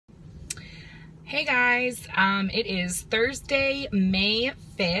Hey guys, it is Thursday, May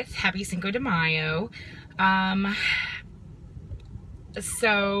 5th. Happy Cinco de Mayo.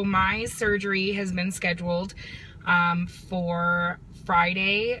 So my surgery has been scheduled for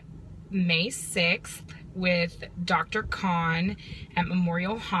Friday, May 6th with Dr. Khan at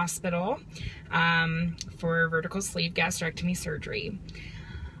Memorial Hospital for vertical sleeve gastrectomy surgery.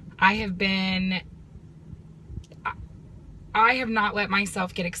 I have not let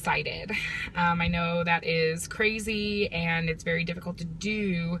myself get excited. I know that is crazy and it's very difficult to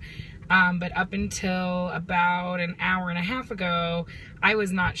do, but up until about an hour and a half ago, I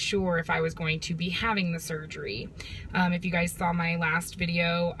was not sure if I was going to be having the surgery. If you guys saw my last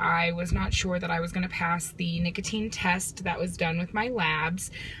video, I was not sure that I was going to pass the nicotine test that was done with my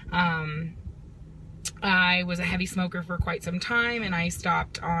labs. I was a heavy smoker for quite some time, and I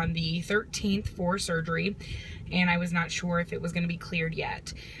stopped on the 13th for surgery, and I was not sure if it was going to be cleared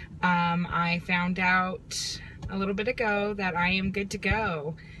yet. I found out a little bit ago that I am good to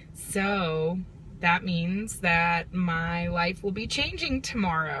go. So that means that my life will be changing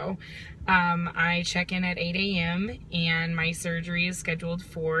tomorrow. I check in at 8 a.m. and my surgery is scheduled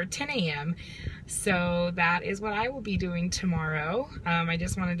for 10 a.m. So that is what I will be doing tomorrow. I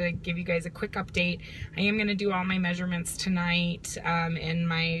just wanted to give you guys a quick update. I am going to do all my measurements tonight in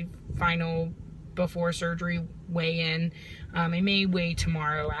my final before surgery weigh-in. I may weigh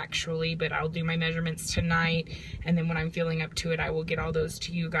tomorrow actually, but I'll do my measurements tonight, and then when I'm feeling up to it, I will get all those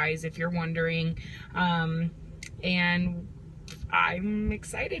to you guys if you're wondering. And I'm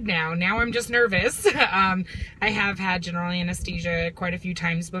excited now. Now I'm just nervous. I have had general anesthesia quite a few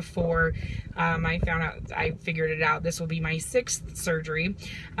times before. I figured it out. This will be my 6th surgery.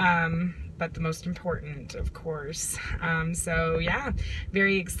 But the most important, of course. So yeah,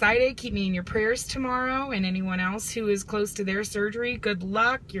 very excited. Keep me in your prayers tomorrow, and anyone else who is close to their surgery, good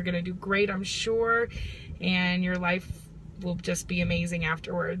luck. You're gonna do great, I'm sure, and your life will just be amazing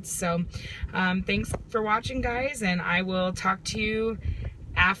afterwards. So thanks for watching, guys, and I will talk to you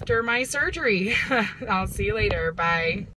after my surgery. I'll see you later. Bye.